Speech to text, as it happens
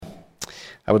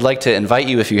I would like to invite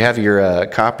you, if you have your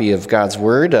copy of God's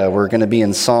Word, we're going to be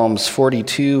in Psalms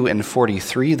 42 and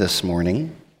 43 this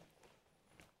morning.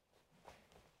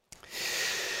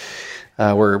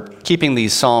 We're keeping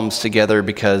these psalms together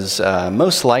because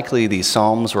most likely these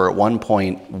psalms were at one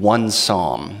point one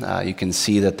psalm. You can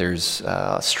see that there's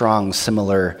strong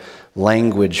similar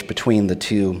language between the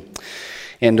two.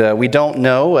 And we don't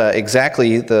know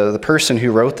exactly the person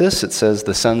who wrote this. It says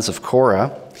the sons of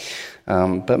Korah.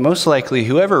 But most likely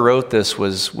whoever wrote this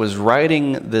was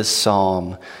writing this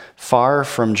psalm far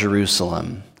from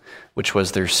Jerusalem, which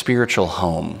was their spiritual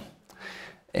home.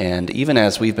 And even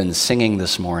as we've been singing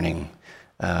this morning,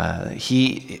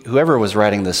 whoever was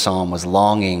writing this psalm was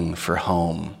longing for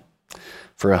home,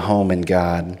 for a home in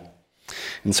God.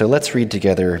 And so let's read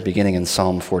together, beginning in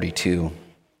Psalm 42.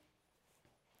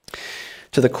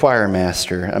 To the choir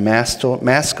master, a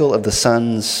maskil of the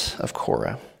sons of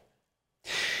Korah.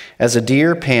 As a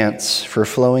deer pants for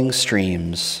flowing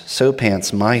streams, so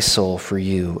pants my soul for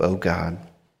you, O God.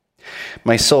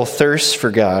 My soul thirsts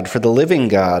for God, for the living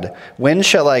God. When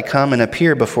shall I come and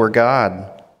appear before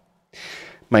God?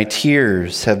 My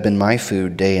tears have been my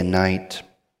food day and night,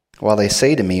 while they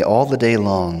say to me all the day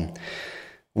long,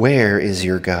 where is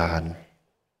your God?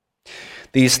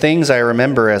 These things I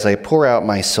remember as I pour out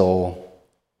my soul,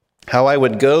 how I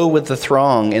would go with the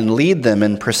throng and lead them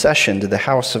in procession to the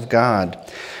house of God,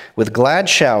 with glad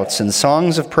shouts and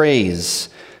songs of praise,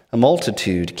 a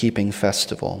multitude keeping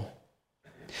festival.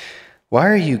 Why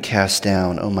are you cast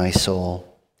down, O my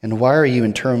soul, and why are you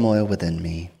in turmoil within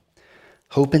me?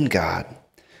 Hope in God,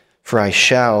 for I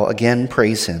shall again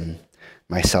praise him,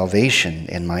 my salvation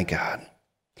and my God.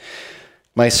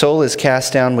 My soul is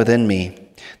cast down within me.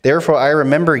 Therefore I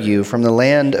remember you from the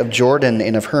land of Jordan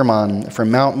and of Hermon,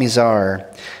 from Mount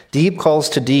Mizar. Deep calls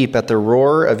to deep at the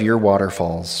roar of your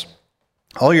waterfalls.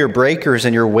 All your breakers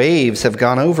and your waves have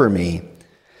gone over me.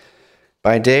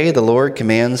 By day the Lord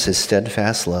commands his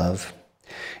steadfast love,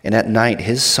 and at night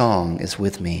his song is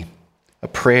with me, a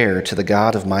prayer to the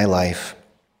God of my life.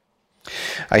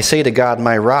 I say to God,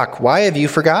 my rock, why have you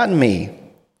forgotten me?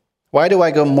 Why do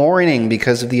I go mourning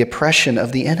because of the oppression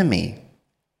of the enemy?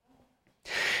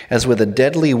 As with a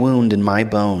deadly wound in my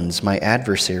bones, my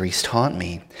adversaries taunt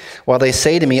me, while they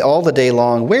say to me all the day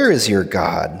long, where is your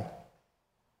God?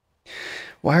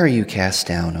 Why are you cast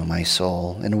down, O my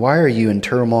soul, and why are you in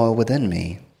turmoil within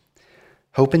me?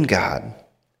 Hope in God,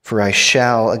 for I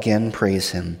shall again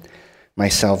praise him, my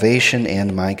salvation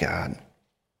and my God.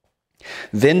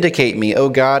 Vindicate me, O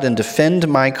God, and defend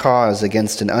my cause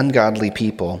against an ungodly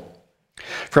people.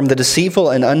 From the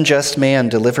deceitful and unjust man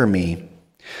deliver me,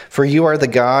 for you are the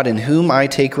God in whom I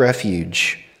take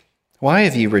refuge. Why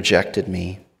have you rejected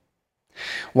me?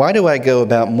 Why do I go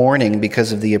about mourning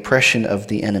because of the oppression of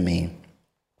the enemy?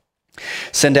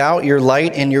 Send out your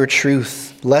light and your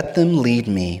truth. Let them lead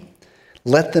me.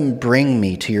 Let them bring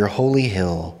me to your holy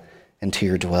hill and to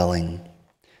your dwelling.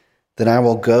 Then I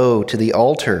will go to the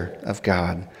altar of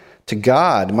God, to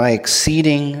God, my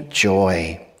exceeding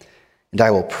joy, and I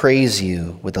will praise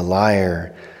you with the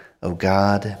lyre, O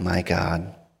God, my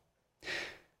God.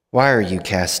 Why are you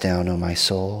cast down, O my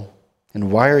soul, and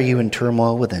why are you in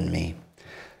turmoil within me?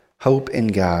 Hope in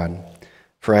God,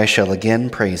 for I shall again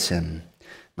praise him,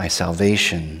 my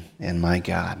salvation and my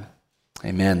God.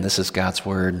 Amen. This is God's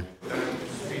word.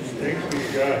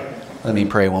 Let me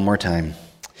pray one more time.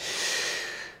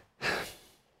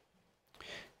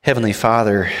 Heavenly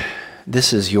Father,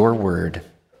 this is your word.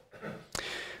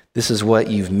 This is what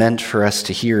you've meant for us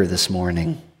to hear this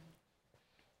morning.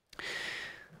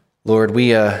 Lord,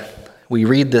 we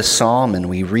read this psalm and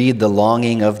we read the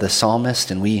longing of the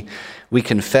psalmist, and we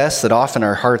confess that often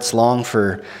our hearts long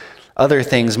for other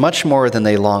things much more than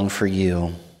they long for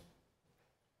you.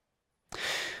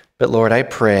 But Lord, I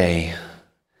pray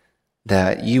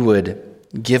that you would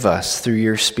give us through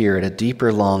your Spirit a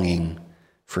deeper longing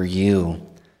for you,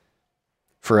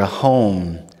 for a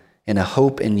home and a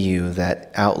hope in you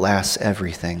that outlasts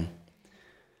everything.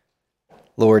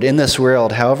 Lord, in this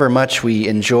world, however much we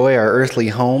enjoy our earthly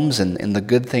homes and the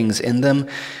good things in them,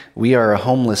 we are a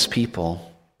homeless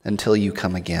people until you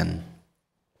come again.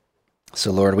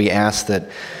 So, Lord, we ask that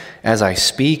as I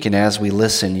speak and as we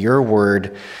listen, your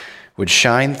word would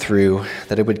shine through,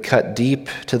 that it would cut deep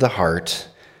to the heart,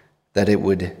 that it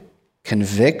would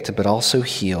convict but also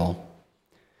heal,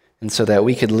 and so that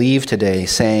we could leave today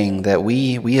saying that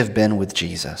we have been with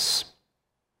Jesus.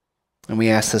 And we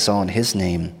ask this all in his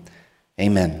name.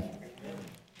 Amen.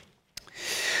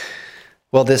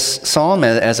 Well, this psalm,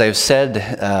 as I've said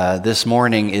this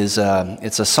morning, it's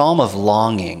a psalm of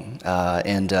longing,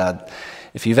 and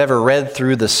If you've ever read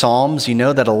through the Psalms, you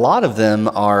know that a lot of them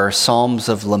are psalms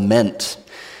of lament,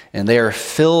 and they are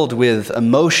filled with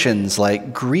emotions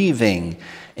like grieving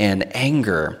and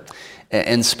anger.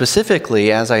 And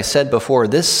specifically, as I said before,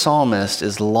 this psalmist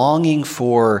is longing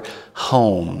for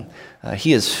home.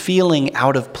 He is feeling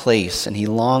out of place, and he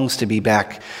longs to be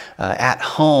back at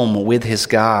home with his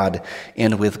God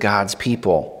and with God's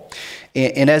people.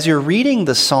 And as you're reading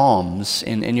the Psalms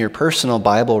in your personal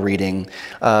Bible reading,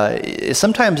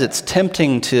 sometimes it's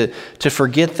tempting to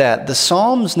forget that the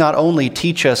Psalms not only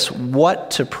teach us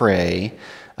what to pray,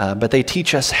 but they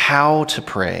teach us how to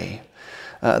pray.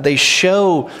 They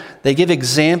give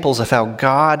examples of how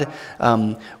God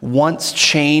wants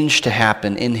change to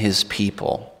happen in his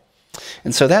people.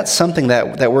 And so that's something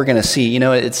that we're going to see. You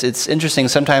know, it's interesting.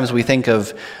 Sometimes we think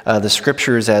of the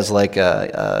scriptures as like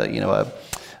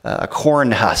a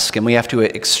corn husk, and we have to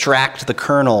extract the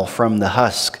kernel from the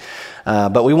husk.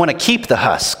 But we want to keep the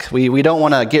husk. We don't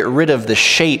want to get rid of the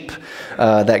shape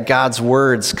that God's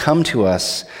words come to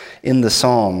us in the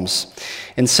Psalms.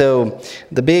 And so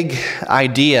the big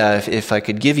idea, if I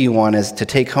could give you one, is to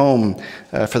take home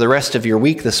for the rest of your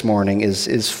week this morning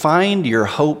is find your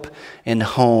hope and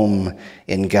home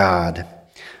in God.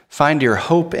 Find your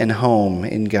hope and home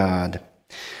in God.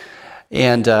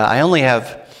 And I only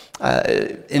have,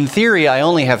 in theory, I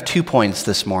only have 2 points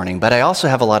this morning, but I also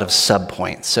have a lot of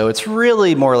sub-points. So it's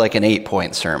really more like an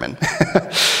 8-point sermon.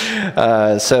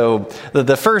 So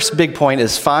the first big point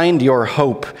is find your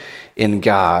hope in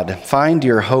God. Find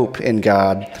your hope in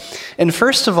God. And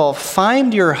first of all,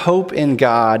 find your hope in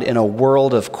God in a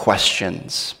world of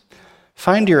questions.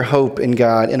 Find your hope in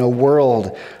God in a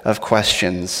world of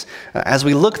questions. As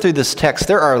we look through this text,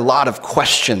 there are a lot of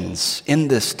questions in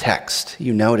this text,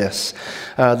 you notice.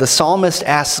 The psalmist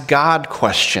asks God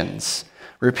questions.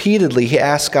 Repeatedly, he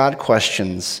asks God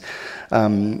questions.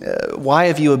 Why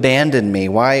have you abandoned me?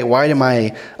 Why am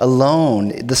I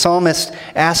alone? The psalmist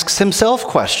asks himself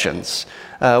questions.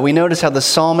 We notice how the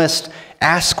psalmist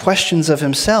asks questions of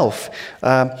himself.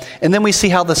 And then we see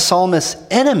how the psalmist's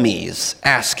enemies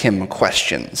ask him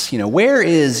questions. You know, where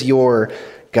is your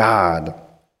God?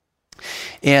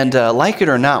 And like it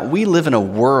or not, we live in a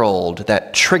world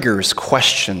that triggers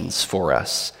questions for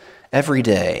us every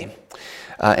day.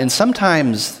 And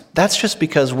sometimes that's just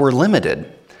because we're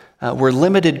limited. We're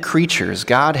limited creatures.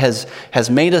 God has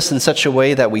made us in such a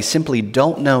way that we simply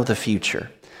don't know the future.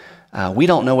 We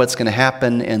don't know what's going to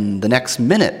happen in the next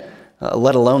minute,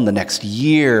 let alone the next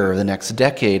year or the next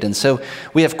decade. And so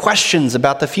we have questions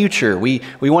about the future. We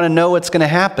want to know what's going to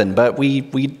happen, but we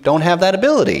don't have that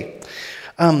ability.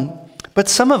 But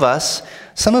some of us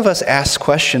ask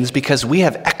questions because we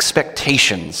have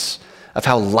expectations of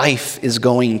how life is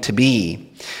going to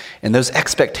be. And those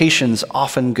expectations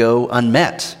often go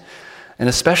unmet. And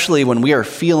especially when we are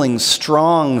feeling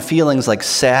strong feelings like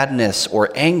sadness or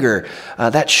anger,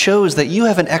 that shows that you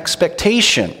have an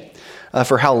expectation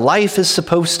for how life is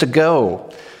supposed to go.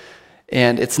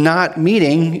 And it's not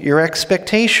meeting your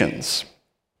expectations.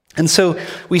 And so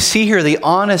we see here the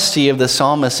honesty of the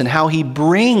psalmist and how he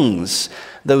brings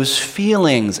those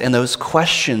feelings and those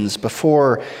questions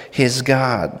before his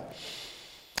God.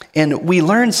 And we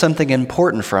learn something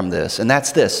important from this, and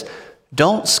that's this.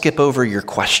 Don't skip over your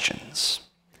questions.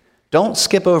 Don't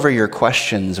skip over your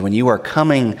questions when you are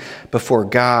coming before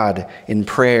God in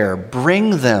prayer.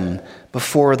 Bring them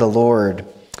before the Lord.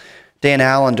 Dan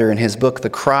Allender, in his book, The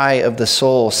Cry of the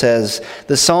Soul, says,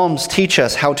 the Psalms teach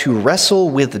us how to wrestle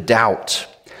with doubt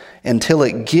until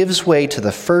it gives way to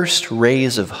the first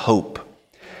rays of hope.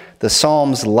 The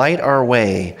Psalms light our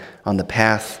way on the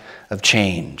path of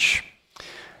change.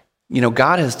 You know,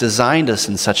 God has designed us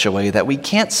in such a way that we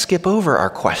can't skip over our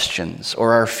questions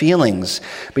or our feelings,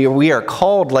 but we are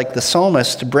called, like the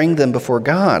psalmist, to bring them before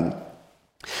God.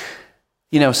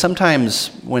 You know, sometimes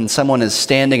when someone is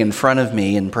standing in front of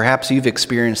me, and perhaps you've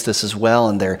experienced this as well,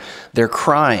 and they're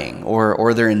crying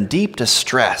or they're in deep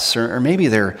distress, or maybe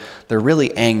they're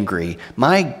really angry,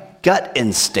 my gut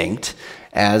instinct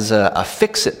as a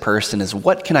fix-it person is,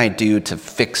 what can I do to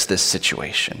fix this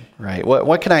situation, right?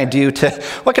 What can I do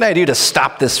to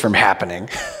stop this from happening?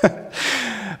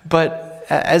 But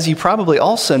as you probably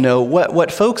also know,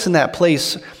 what folks in that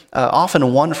place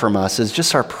often want from us is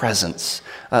just our presence.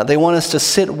 They want us to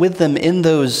sit with them in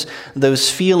those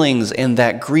feelings and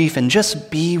that grief and just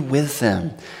be with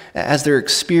them as they're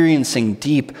experiencing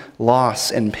deep loss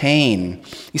and pain.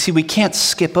 You see, we can't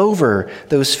skip over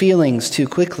those feelings too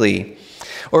quickly.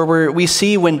 Or we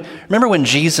see remember when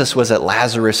Jesus was at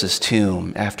Lazarus'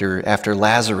 tomb after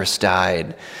Lazarus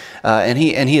died, and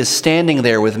he is standing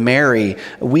there with Mary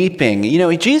weeping.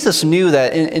 Jesus knew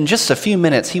that in just a few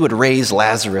minutes he would raise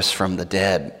Lazarus from the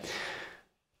dead.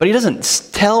 But he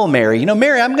doesn't tell Mary,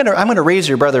 Mary, I'm gonna raise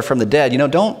your brother from the dead.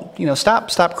 Don't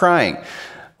stop crying.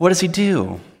 What does he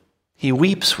do? He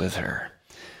weeps with her.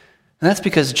 And that's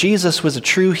because Jesus was a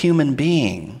true human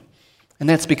being. And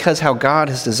that's because how God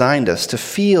has designed us to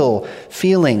feel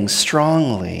feelings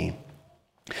strongly.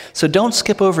 So don't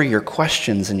skip over your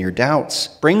questions and your doubts.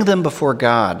 Bring them before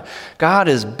God. God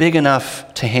is big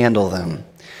enough to handle them.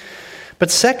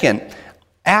 But second,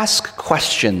 ask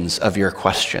questions of your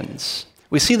questions.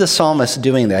 We see the psalmist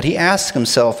doing that. He asks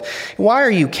himself, why are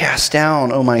you cast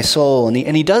down, O my soul?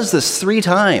 And he does this 3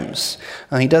 times.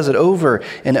 He does it over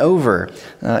and over.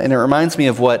 And it reminds me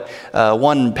of what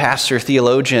one pastor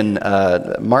theologian,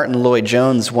 Martin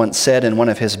Lloyd-Jones, once said in one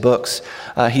of his books.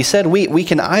 He said, we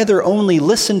can either only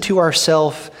listen to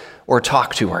ourselves or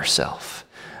talk to ourselves.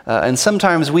 And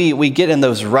sometimes we get in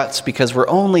those ruts because we're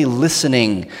only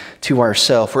listening to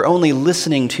ourselves. We're only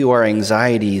listening to our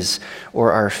anxieties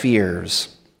or our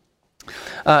fears.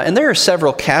 And there are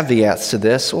several caveats to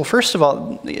this. Well, first of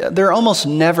all, there are almost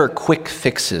never quick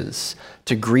fixes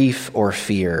to grief or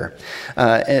fear.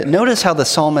 Notice how the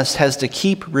psalmist has to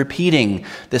keep repeating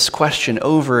this question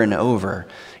over and over.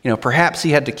 Perhaps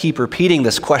he had to keep repeating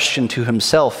this question to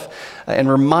himself and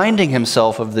reminding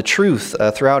himself of the truth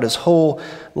throughout his whole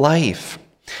life.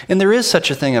 And there is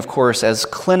such a thing, of course, as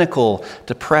clinical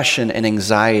depression and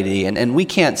anxiety, and we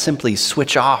can't simply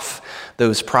switch off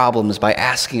those problems by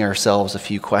asking ourselves a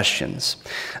few questions.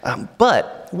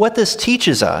 But what this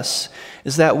teaches us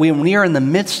is that when we are in the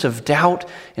midst of doubt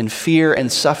and fear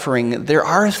and suffering, there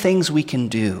are things we can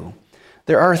do.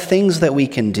 There are things that we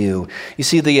can do. You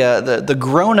see, the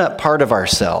grown-up part of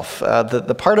ourself,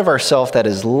 the part of ourself that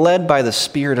is led by the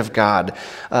Spirit of God,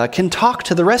 can talk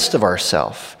to the rest of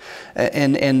ourself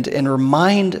and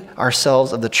remind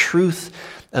ourselves of the truth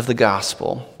of the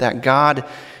gospel, that God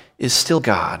is still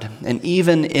God. And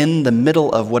even in the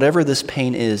middle of whatever this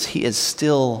pain is, he is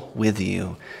still with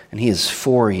you, and he is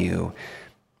for you.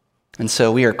 And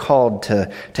so we are called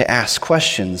to ask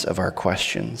questions of our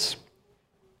questions.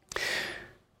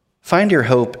 Find your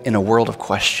hope in a world of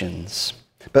questions,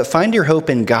 but find your hope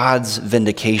in God's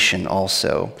vindication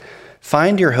also.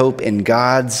 Find your hope in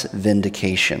God's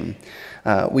vindication.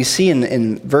 We see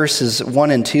in verses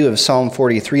 1 and 2 of Psalm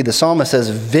 43, the psalmist says,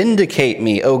 "Vindicate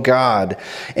me, O God,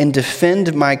 and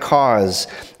defend my cause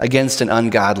against an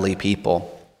ungodly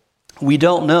people." We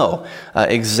don't know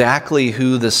exactly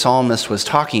who the psalmist was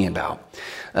talking about,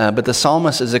 but the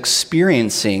psalmist is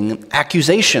experiencing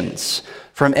accusations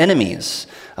from enemies.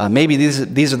 Maybe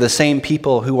these are the same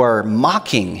people who are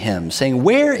mocking him, saying,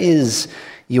 "Where is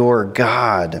your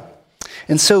God?"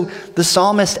 And so the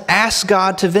psalmist asks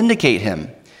God to vindicate him.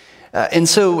 And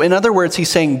so, in other words, he's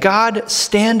saying, God,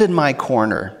 stand in my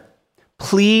corner.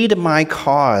 Plead my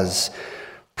cause.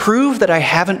 Prove that I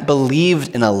haven't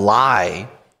believed in a lie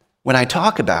when I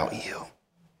talk about you.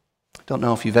 I don't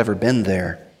know if you've ever been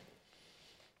there.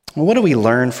 Well, what do we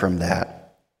learn from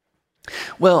that?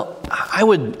 Well, I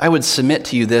would submit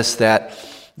to you this,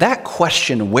 that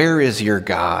question, where is your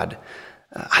God?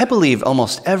 I believe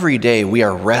almost every day we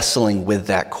are wrestling with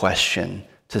that question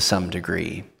to some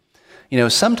degree.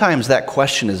 Sometimes that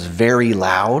question is very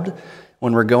loud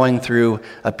when we're going through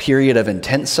a period of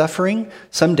intense suffering.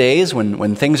 Some days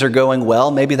when things are going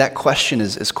well, maybe that question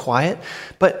is quiet.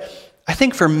 But I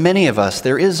think for many of us,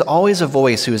 there is always a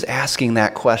voice who is asking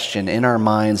that question in our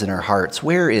minds and our hearts.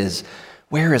 Where is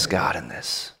God in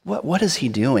this? What is he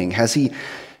doing? Has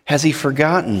he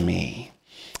forgotten me?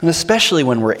 And especially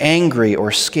when we're angry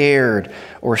or scared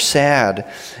or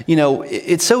sad,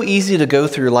 it's so easy to go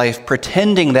through life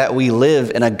pretending that we live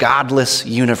in a godless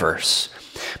universe.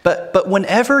 But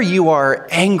whenever you are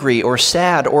angry or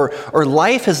sad or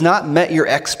life has not met your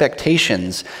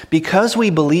expectations, because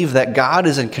we believe that God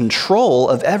is in control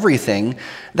of everything,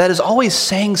 that is always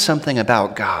saying something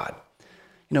about God.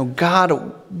 God,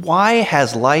 why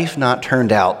has life not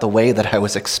turned out the way that I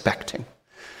was expecting?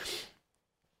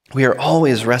 We are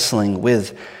always wrestling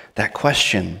with that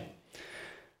question.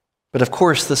 But of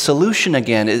course, the solution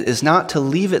again is not to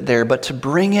leave it there, but to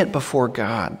bring it before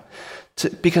God,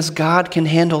 because God can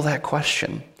handle that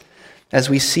question. As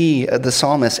we see the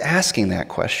psalmist asking that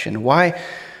question, why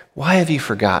have you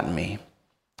forgotten me?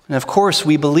 And of course,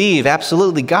 we believe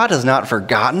absolutely God has not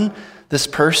forgotten this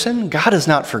person. God has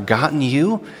not forgotten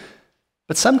you.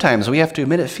 But sometimes we have to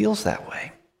admit it feels that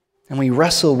way. And we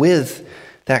wrestle with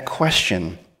that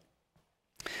question.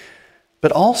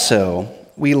 But also,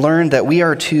 we learn that we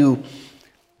are to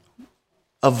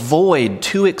avoid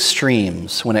two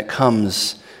extremes when it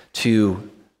comes to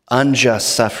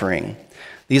unjust suffering.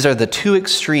 These are the two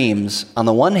extremes, on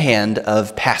the one hand,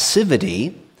 of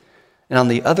passivity, and on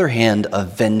the other hand,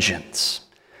 of vengeance.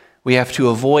 We have to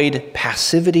avoid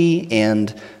passivity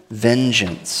and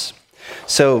vengeance.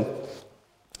 So,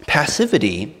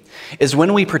 passivity is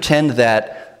when we pretend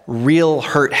that real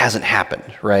hurt hasn't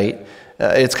happened, right?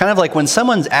 It's kind of like when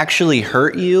someone's actually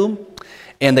hurt you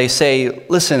and they say,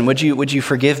 listen, would you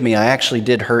forgive me? I actually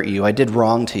did hurt you. I did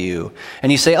wrong to you.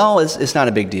 And you say, oh, it's not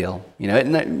a big deal. You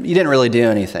didn't really do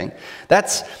anything.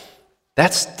 That's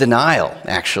denial,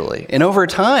 actually. And over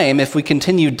time, if we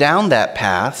continue down that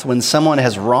path, when someone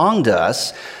has wronged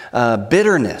us,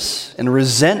 bitterness and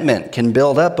resentment can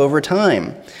build up over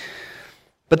time.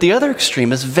 But the other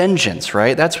extreme is vengeance,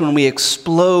 right? That's when we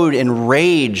explode in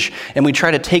rage and we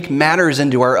try to take matters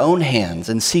into our own hands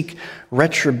and seek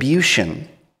retribution.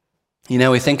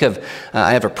 We think of,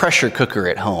 I have a pressure cooker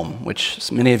at home,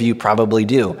 which many of you probably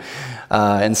do.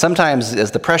 And sometimes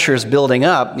as the pressure is building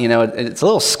up, it's a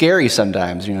little scary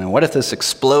sometimes. What if this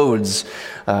explodes?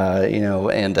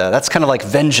 And that's kind of like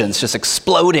vengeance, just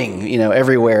exploding,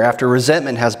 everywhere after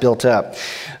resentment has built up.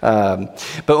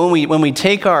 But when we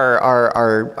take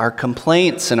our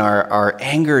complaints and our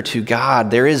anger to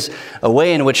God, there is a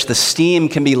way in which the steam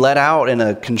can be let out in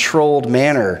a controlled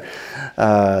manner,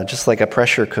 just like a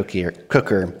pressure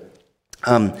cooker.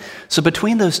 So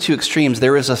between those two extremes,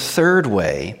 there is a third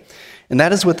way. And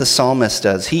that is what the psalmist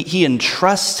does. He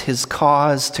entrusts his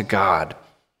cause to God.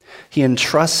 He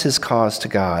entrusts his cause to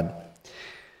God.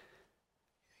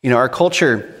 Our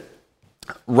culture,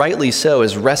 rightly so,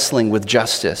 is wrestling with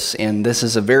justice. And this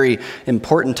is a very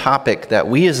important topic that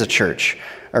we as a church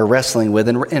are wrestling with,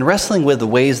 and wrestling with the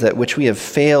ways that which we have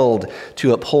failed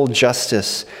to uphold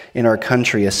justice in our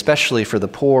country, especially for the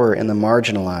poor and the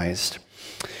marginalized.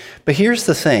 But here's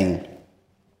the thing.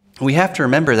 We have to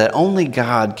remember that only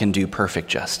God can do perfect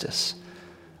justice.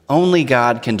 Only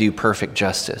God can do perfect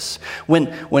justice.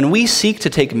 When we seek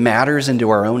to take matters into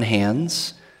our own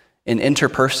hands in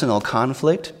interpersonal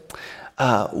conflict,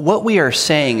 what we are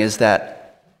saying is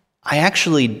that I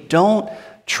actually don't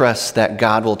trust that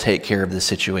God will take care of the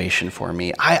situation for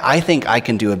me. I think I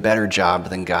can do a better job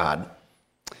than God.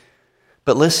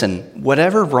 But listen,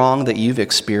 whatever wrong that you've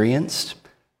experienced,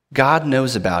 God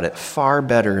knows about it far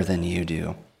better than you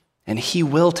do. And he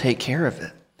will take care of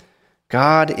it.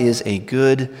 God is a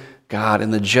good God,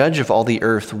 and the judge of all the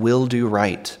earth will do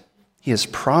right. He has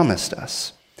promised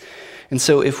us. And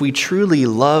so if we truly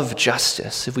love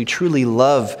justice, if we truly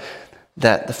love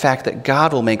that the fact that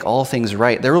God will make all things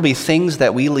right, there will be things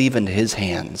that we leave into his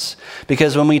hands.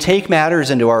 Because when we take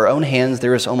matters into our own hands,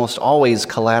 there is almost always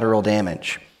collateral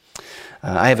damage.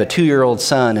 I have a 2-year-old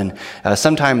son, and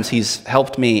sometimes he's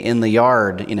helped me in the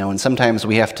yard, and sometimes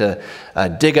we have to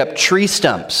dig up tree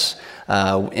stumps,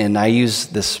 and I use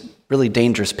this really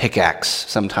dangerous pickaxe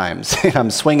sometimes. I'm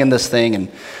swinging this thing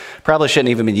and probably shouldn't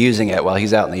even be using it while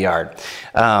he's out in the yard.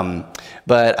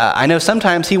 But I know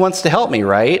sometimes he wants to help me,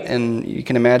 right? And you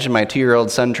can imagine my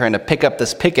 2-year-old son trying to pick up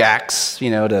this pickaxe,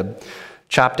 to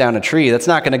chop down a tree. That's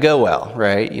not going to go well,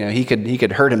 right? He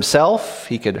could hurt himself.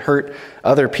 He could hurt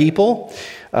other people.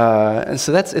 And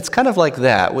so it's kind of like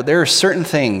that. There are certain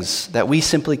things that we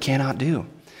simply cannot do.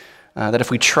 That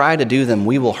if we try to do them,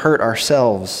 we will hurt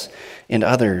ourselves and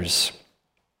others.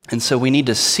 And so we need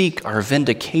to seek our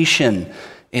vindication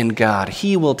in God.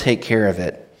 He will take care of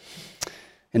it.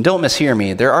 And don't mishear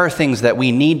me. There are things that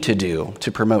we need to do to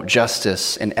promote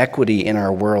justice and equity in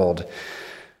our world.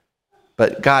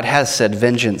 But God has said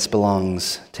vengeance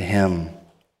belongs to him.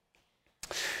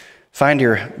 Find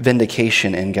your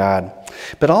vindication in God.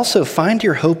 But also find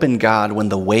your hope in God when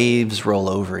the waves roll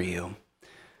over you.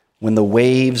 When the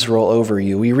waves roll over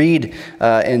you. We read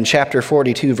in chapter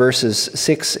 42, verses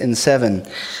 6 and 7,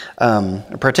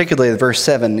 particularly verse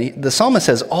 7, the psalmist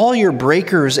says, all your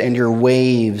breakers and your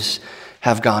waves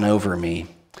have gone over me.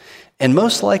 And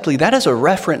most likely that is a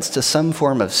reference to some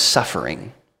form of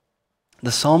suffering.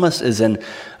 The psalmist is in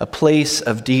a place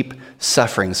of deep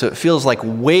suffering. So it feels like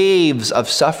waves of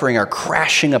suffering are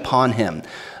crashing upon him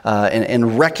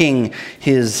and wrecking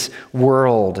his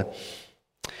world.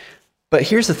 But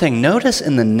here's the thing. Notice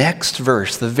in the next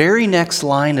verse, the very next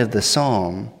line of the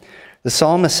psalm, the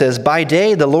psalmist says, by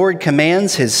day the Lord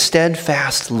commands his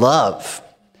steadfast love.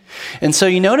 And so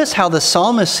you notice how the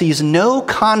psalmist sees no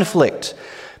conflict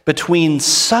between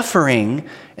suffering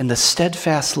and the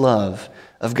steadfast love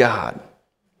of God.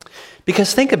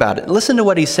 Because think about it. Listen to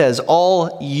what he says.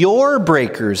 All your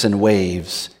breakers and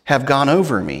waves have gone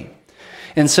over me.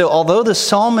 And so although the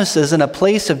psalmist is in a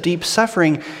place of deep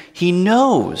suffering, he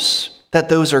knows that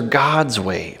those are God's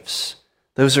waves.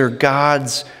 Those are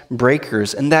God's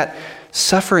breakers, and that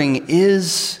suffering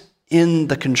is in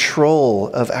the control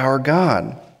of our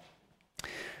God.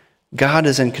 God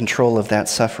is in control of that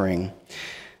suffering.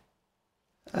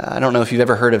 I don't know if you've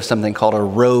ever heard of something called a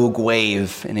rogue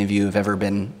wave. Any of you have ever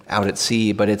been out at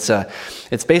sea, but it's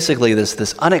basically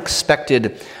this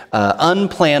unexpected,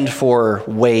 unplanned for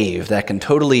wave that can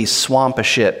totally swamp a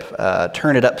ship,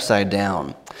 turn it upside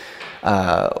down.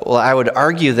 Well, I would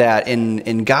argue that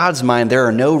in God's mind, there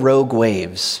are no rogue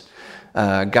waves.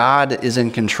 God is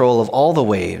in control of all the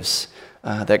waves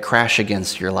that crash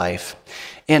against your life.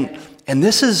 And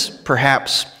this is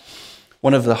perhaps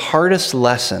one of the hardest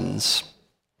lessons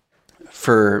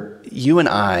for you and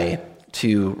I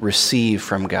to receive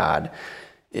from God.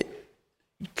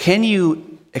 Can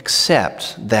you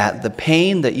accept that the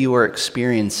pain that you are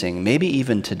experiencing, maybe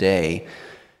even today,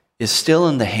 is still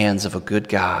in the hands of a good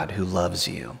God who loves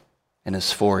you and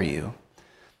is for you?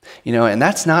 And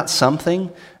that's not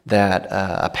something that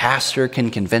a pastor can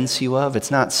convince you of.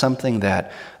 It's not something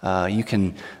that you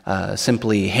can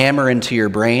simply hammer into your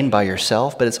brain by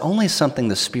yourself, but it's only something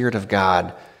the Spirit of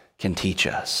God can teach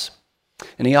us.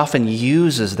 And he often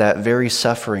uses that very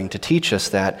suffering to teach us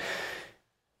that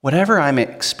whatever I'm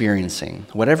experiencing,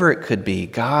 whatever it could be,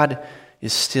 God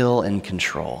is still in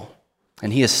control.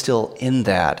 And he is still in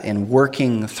that and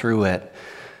working through it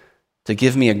to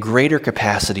give me a greater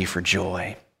capacity for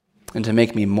joy and to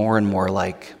make me more and more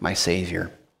like my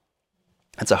Savior.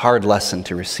 It's a hard lesson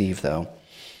to receive, though.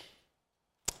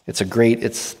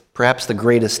 It's perhaps the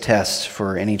greatest test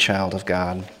for any child of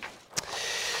God.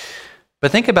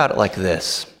 But think about it like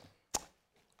this.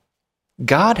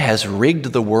 God has rigged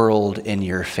the world in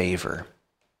your favor.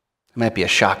 It might be a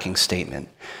shocking statement.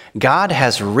 God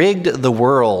has rigged the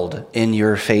world in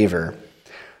your favor.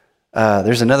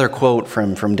 There's another quote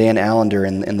from Dan Allender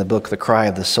in the book, The Cry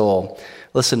of the Soul.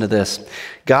 Listen to this.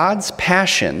 God's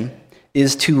passion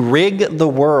is to rig the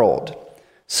world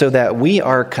so that we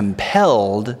are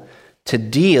compelled to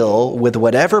deal with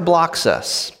whatever blocks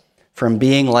us from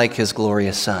being like his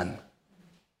glorious Son.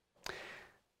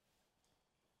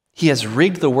 He has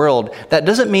rigged the world. That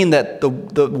doesn't mean that the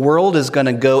world is going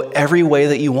to go every way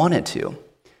that you want it to.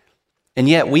 And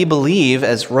yet we believe,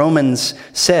 as Romans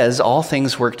says, all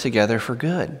things work together for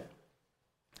good.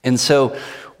 And so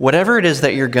whatever it is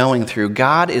that you're going through,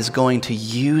 God is going to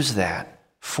use that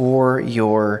for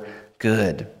your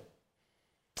good.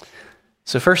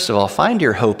 So first of all, find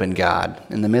your hope in God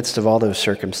in the midst of all those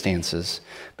circumstances.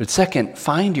 But second,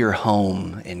 find your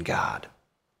home in God.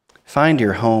 Find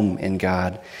your home in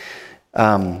God.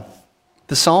 The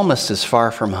psalmist is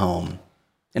far from home,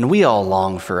 and we all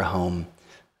long for a home.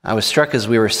 I was struck as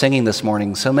we were singing this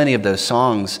morning, so many of those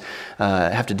songs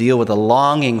have to deal with a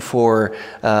longing for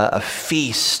a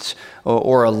feast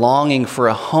or a longing for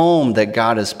a home that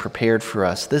God has prepared for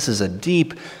us. This is a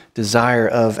deep desire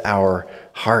of our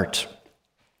heart.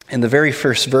 In the very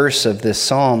first verse of this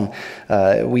psalm,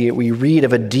 we read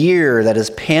of a deer that is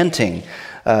panting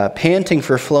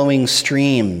for flowing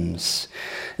streams.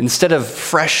 Instead of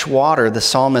fresh water, the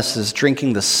psalmist is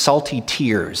drinking the salty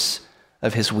tears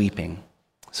of his weeping.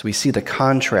 So we see the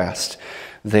contrast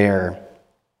there.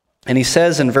 And he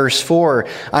says in verse 4,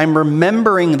 I'm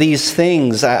remembering these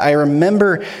things. I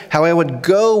remember how I would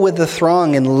go with the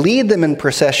throng and lead them in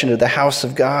procession to the house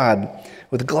of God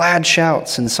with glad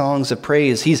shouts and songs of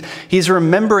praise. He's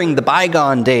remembering the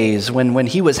bygone days when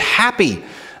he was happy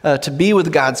to be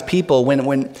with God's people,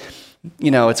 when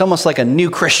it's almost like a new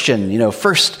Christian,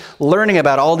 first learning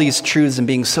about all these truths and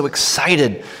being so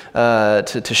excited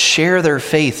to share their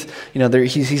faith.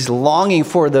 He's longing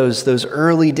for those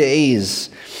early days.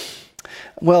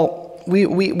 Well, we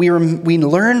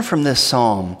learn from this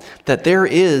psalm that there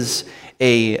is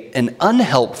an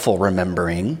unhelpful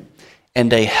remembering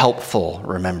and a helpful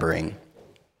remembering.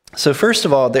 So first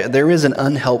of all, there is an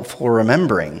unhelpful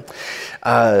remembering.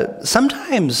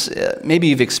 Sometimes, maybe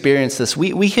you've experienced this,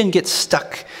 we can get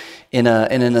stuck in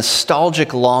a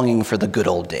nostalgic longing for the good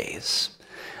old days.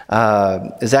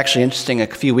 It's actually interesting, a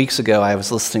few weeks ago I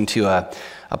was listening to a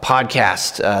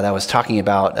podcast that was talking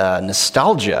about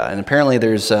nostalgia, and apparently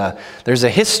there's a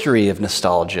history of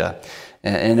nostalgia.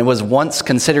 And it was once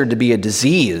considered to be a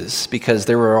disease because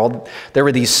there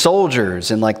were these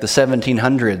soldiers in like the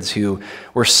 1700s who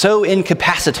were so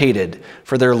incapacitated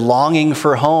for their longing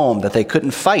for home that they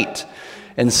couldn't fight.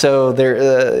 And so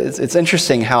it's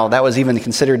interesting how that was even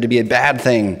considered to be a bad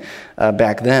thing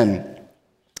back then.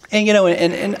 And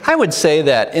and I would say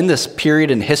that in this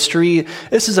period in history,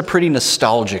 this is a pretty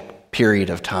nostalgic period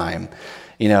of time.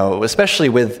 Especially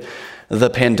with the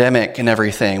pandemic and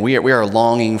everything, we are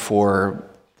longing for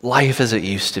life as it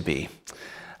used to be.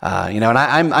 And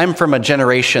I'm from a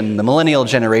generation, the millennial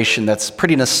generation, that's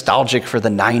pretty nostalgic for the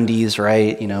 90s,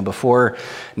 right? Before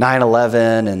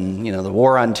 9/11 and, the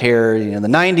war on terror, the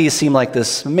 90s seemed like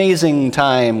this amazing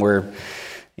time where,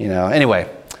 anyway,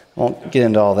 I won't get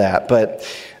into all that. But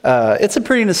it's a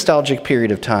pretty nostalgic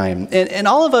period of time. And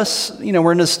all of us,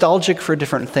 we're nostalgic for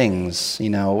different things,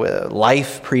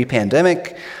 life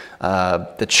pre-pandemic,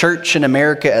 the church in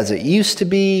America as it used to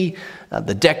be,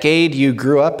 the decade you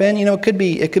grew up in, it could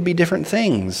be different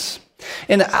things.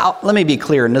 And let me be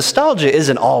clear, nostalgia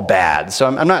isn't all bad. So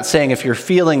I'm not saying if you're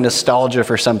feeling nostalgia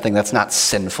for something that's not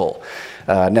sinful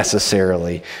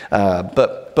necessarily.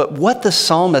 But what the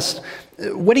psalmist,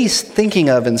 what he's thinking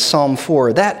of in Psalm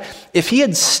 4, that if he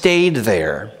had stayed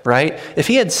there, right? If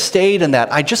he had stayed in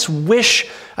that, I just wish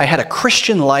I had a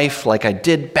Christian life like I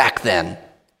did back then.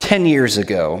 10 years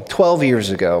ago, 12 years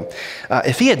ago,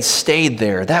 if he had stayed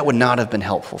there, that would not have been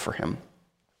helpful for him.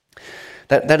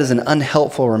 That is an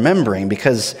unhelpful remembering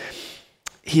because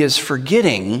he is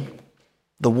forgetting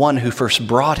the one who first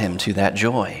brought him to that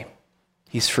joy.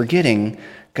 He's forgetting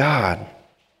God.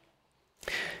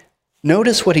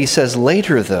 Notice what he says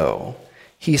later, though.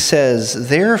 He says,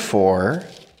 therefore,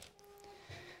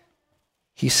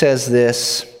 he says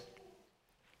this.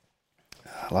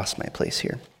 I lost my place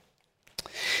here.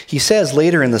 He says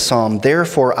later in the psalm,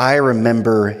 therefore I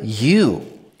remember you.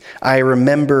 I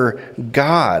remember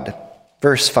God.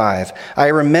 Verse 5, I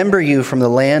remember you from the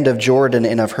land of Jordan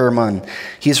and of Hermon.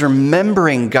 He's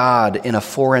remembering God in a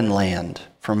foreign land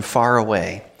from far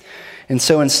away. And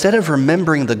so instead of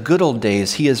remembering the good old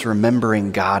days, he is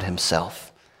remembering God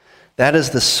himself. That is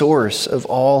the source of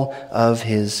all of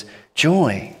his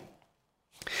joy.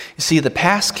 You see, the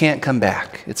past can't come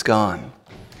back. It's gone.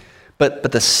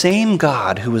 But the same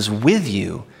God who was with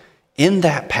you in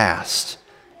that past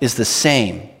is the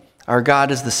same. Our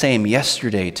God is the same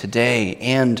yesterday, today,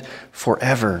 and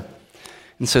forever.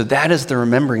 And so that is the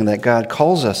remembering that God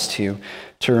calls us to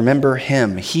remember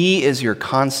him. He is your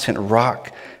constant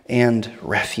rock and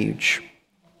refuge.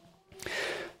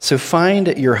 So find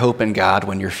your hope in God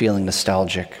when you're feeling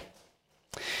nostalgic.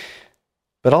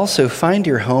 But also find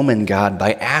your home in God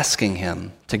by asking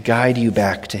him to guide you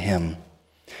back to him.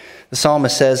 The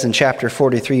psalmist says in chapter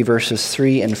 43, verses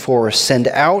 3 and 4, send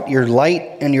out your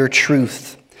light and your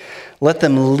truth. Let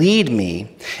them lead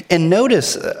me. And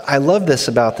notice, I love this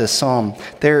about this psalm.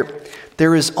 There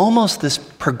is almost this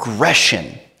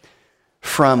progression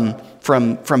from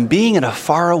being in a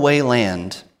faraway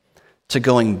land to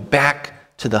going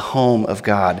back to the home of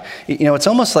God. It's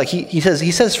almost like he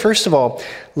says, first of all,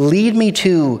 lead me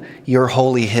to your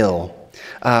holy hill.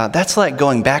 That's like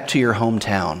going back to your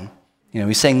hometown.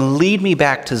 He's saying, lead me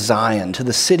back to Zion, to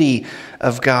the city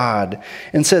of God.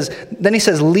 And then he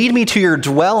says, lead me to your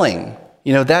dwelling.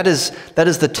 That is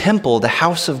the temple, the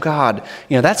house of God.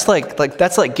 That's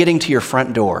like getting to your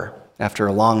front door after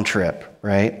a long trip,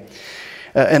 right?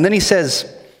 And then he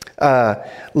says,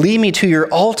 lead me to your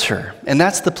altar. And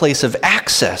that's the place of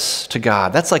access to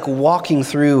God. That's like walking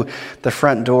through the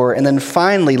front door. And then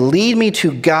finally, lead me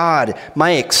to God,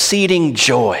 my exceeding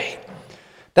joy.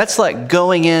 That's like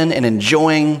going in and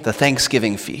enjoying the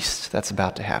Thanksgiving feast that's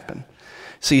about to happen.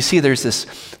 So you see, there's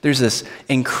this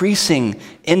increasing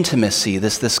intimacy,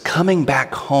 this coming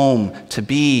back home to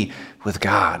be with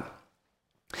God.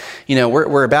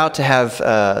 We're about to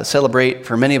have celebrate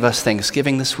for many of us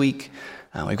Thanksgiving this week.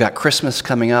 We've got Christmas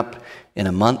coming up in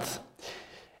a month.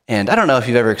 And I don't know if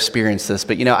you've ever experienced this,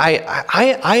 but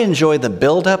I enjoy the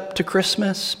build up to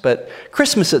Christmas, but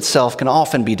Christmas itself can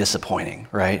often be disappointing,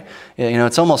 right?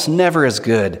 It's almost never as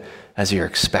good as you're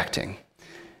expecting.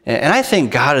 And I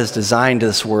think God has designed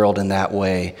this world in that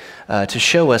way to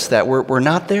show us that we're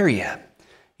not there yet.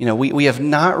 We have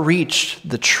not reached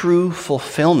the true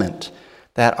fulfillment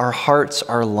that our hearts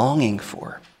are longing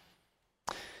for.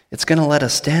 It's going to let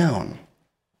us down.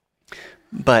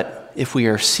 But if we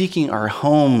are seeking our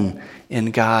home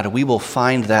in God, we will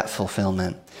find that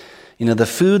fulfillment. The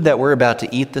food that we're about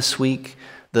to eat this week,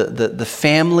 the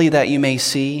family that you may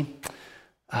see,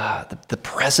 the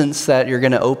presents that you're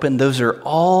going to open, those are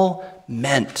all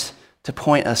meant to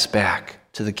point us back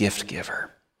to the gift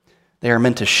giver. They are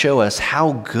meant to show us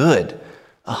how good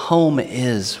a home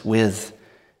is with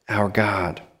our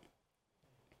God.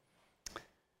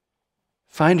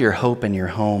 Find your hope and your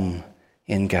home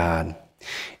in God.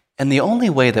 And the only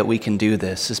way that we can do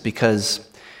this is because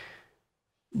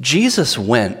Jesus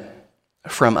went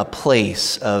from a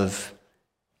place of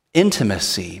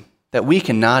intimacy that we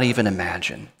cannot even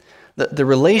imagine. The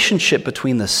relationship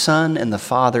between the Son and the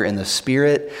Father and the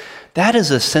Spirit, that is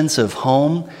a sense of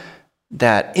home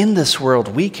that in this world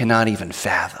we cannot even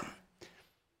fathom.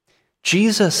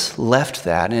 Jesus left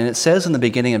that, and it says in the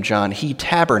beginning of John, he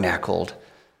tabernacled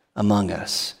among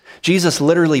us. Jesus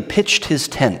literally pitched his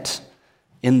tent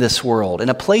in this world, in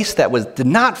a place that did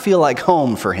not feel like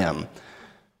home for him,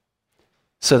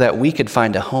 so that we could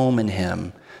find a home in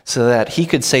him, so that he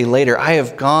could say later, I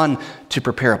have gone to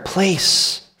prepare a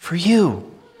place for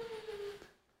you.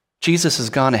 Jesus has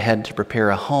gone ahead to prepare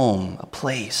a home, a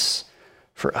place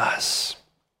for us.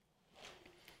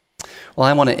 Well,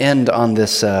 I want to end on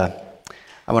this, I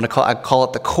call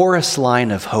it the chorus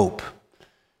line of hope.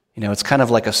 You know, it's kind of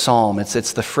like a psalm.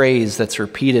 It's the phrase that's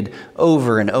repeated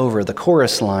over and over, the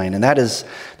chorus line. And that is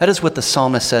what the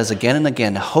psalmist says again and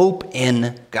again, hope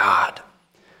in God.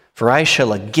 For I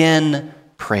shall again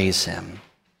praise him.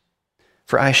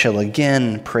 For I shall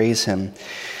again praise him.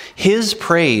 His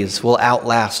praise will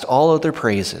outlast all other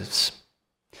praises.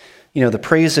 You know, the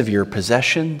praise of your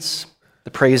possessions, the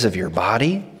praise of your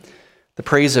body, the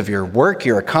praise of your work,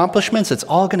 your accomplishments, it's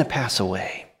all going to pass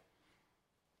away.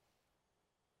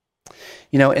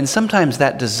 You know, and sometimes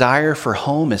that desire for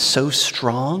home is so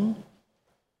strong,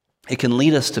 it can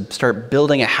lead us to start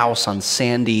building a house on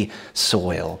sandy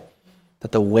soil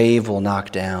that the wave will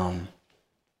knock down.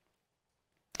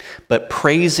 But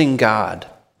praising God,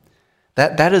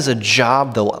 that is a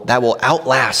job that will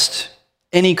outlast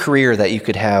any career that you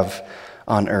could have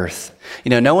on earth. You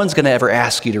know, no one's going to ever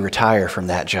ask you to retire from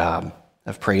that job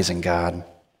of praising God.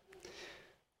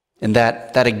 And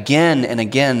that again and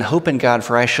again, hope in God,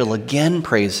 for I shall again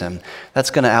praise him, that's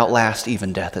going to outlast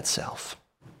even death itself.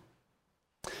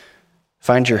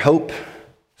 Find your hope,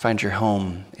 find your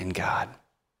home in God.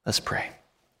 Let's pray.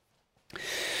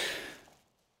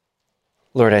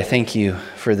 Lord, I thank you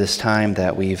for this time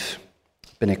that we've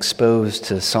been exposed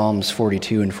to Psalms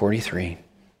 42 and 43.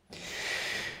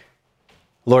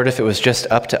 Lord, if it was just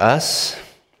up to us,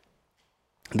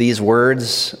 these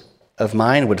words of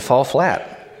mine would fall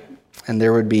flat, and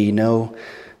there would be no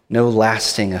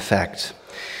lasting effect.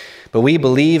 But we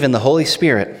believe in the Holy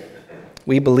Spirit.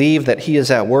 We believe that he is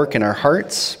at work in our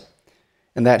hearts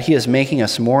and that he is making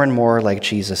us more and more like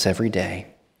Jesus every day.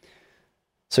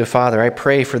 So, Father, I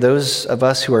pray for those of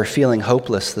us who are feeling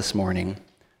hopeless this morning,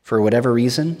 for whatever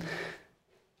reason,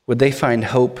 would they find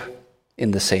hope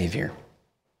in the Savior?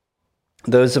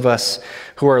 Those of us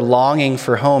who are longing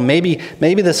for home, maybe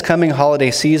this coming holiday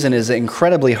season is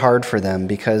incredibly hard for them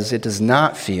because it does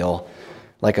not feel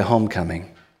like a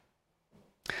homecoming.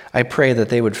 I pray that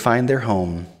they would find their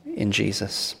home in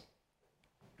Jesus,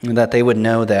 and that they would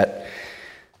know that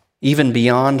even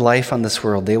beyond life on this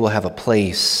world, they will have a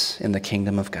place in the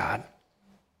kingdom of God.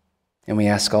 And we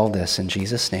ask all this in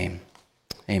Jesus' name.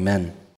 Amen.